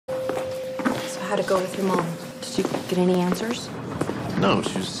how'd it go with your mom? Did you get any answers? No,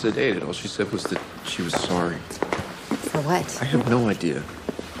 she was sedated. All she said was that she was sorry. For what? I have no idea.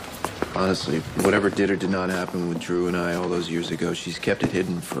 Honestly, whatever did or did not happen with Drew and I all those years ago, she's kept it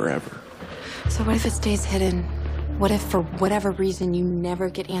hidden forever. So what if it stays hidden? What if, for whatever reason, you never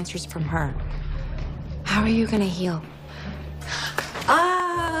get answers from her? How are you gonna heal?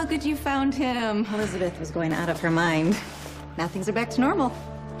 Ah, good you found him. Elizabeth was going out of her mind. Now things are back to normal.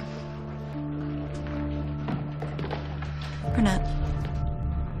 Or not.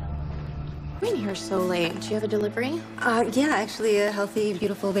 I'm in here so late. Do you have a delivery? Yeah, actually a healthy,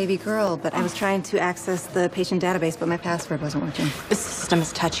 beautiful baby girl, but I was trying to access the patient database, but my password wasn't working. The system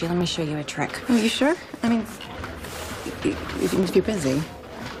is touchy. Let me show you a trick. Are you sure? I mean, if you're busy.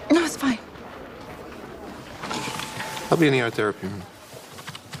 No, it's fine. I'll be in the art therapy room.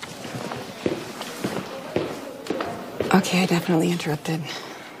 Okay, I definitely interrupted.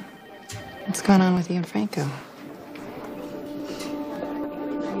 What's going on with you and Franco?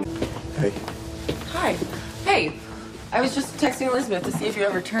 Hey. Hi. Hey, I was just texting Elizabeth to see if you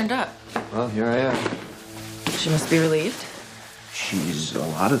ever turned up. Well, here I am. She must be relieved. She's a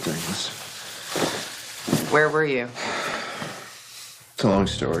lot of things. Where were you? It's a long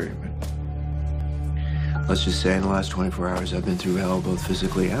story, but let's just say in the last 24 hours, I've been through hell, both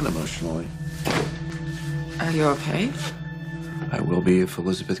physically and emotionally. Are you okay? I will be if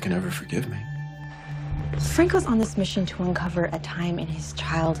Elizabeth can ever forgive me. Franco's on this mission to uncover a time in his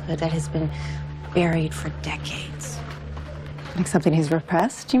childhood that has been buried for decades. Like something he's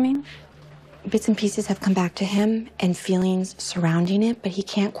repressed, you mean? Bits and pieces have come back to him and feelings surrounding it, but he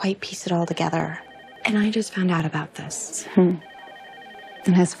can't quite piece it all together. And I just found out about this. And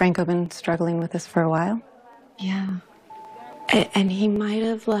has Franco been struggling with this for a while? Yeah. And he might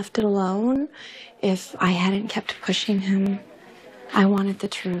have left it alone if I hadn't kept pushing him. I wanted the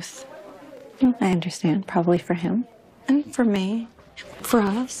truth. I understand. Probably for him. And for me. For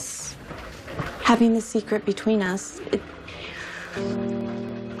us. Having the secret between us,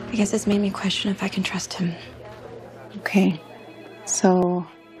 I guess it's made me question if I can trust him. Okay. So,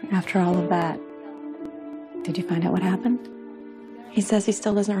 after all of that, did you find out what happened? He says he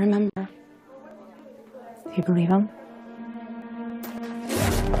still doesn't remember. Do you believe him?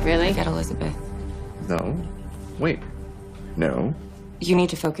 Really? Get Elizabeth. No. Wait. No. You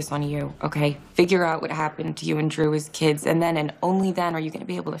need to focus on you, okay? Figure out what happened to you and Drew as kids, and then and only then are you going to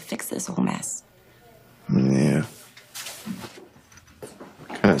be able to fix this whole mess. Yeah.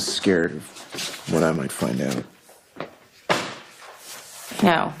 Kind of scared of what I might find out.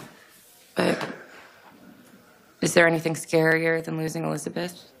 No, but is there anything scarier than losing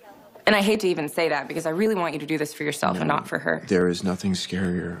Elizabeth? And I hate to even say that because I really want you to do this for yourself and not for her. There is nothing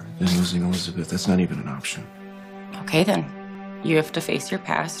scarier than losing Elizabeth. That's not even an option. Okay, then. You have to face your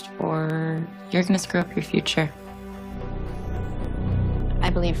past or you're going to screw up your future.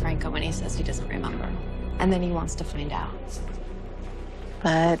 I believe Franco when he says he doesn't remember. And then he wants to find out.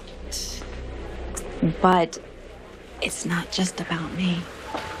 But it's not just about me.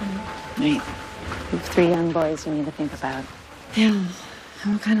 Right. You have 3 young boys you need to think about. Yeah.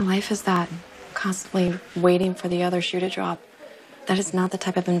 And what kind of life is that? Constantly waiting for the other shoe to drop. That is not the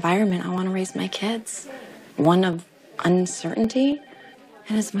type of environment I want to raise my kids. One of uncertainty.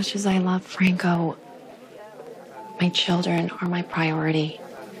 And as much as I love Franco, my children are my priority.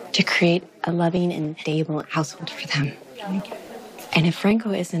 To create a loving and stable household for them. And if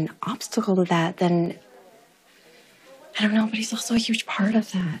Franco is an obstacle to that, then I don't know, but he's also a huge part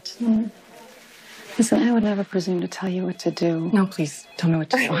of that. Listen, I would never presume to tell you what to do. No, please, tell me what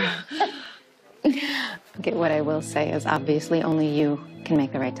to do. Okay, what I will say is obviously only you can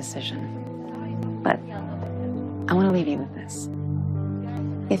make the right decision. But I want to leave you with this.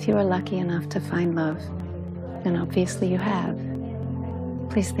 If you are lucky enough to find love, and obviously you have,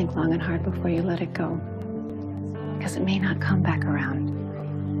 please think long and hard before you let it go. Because it may not come back around.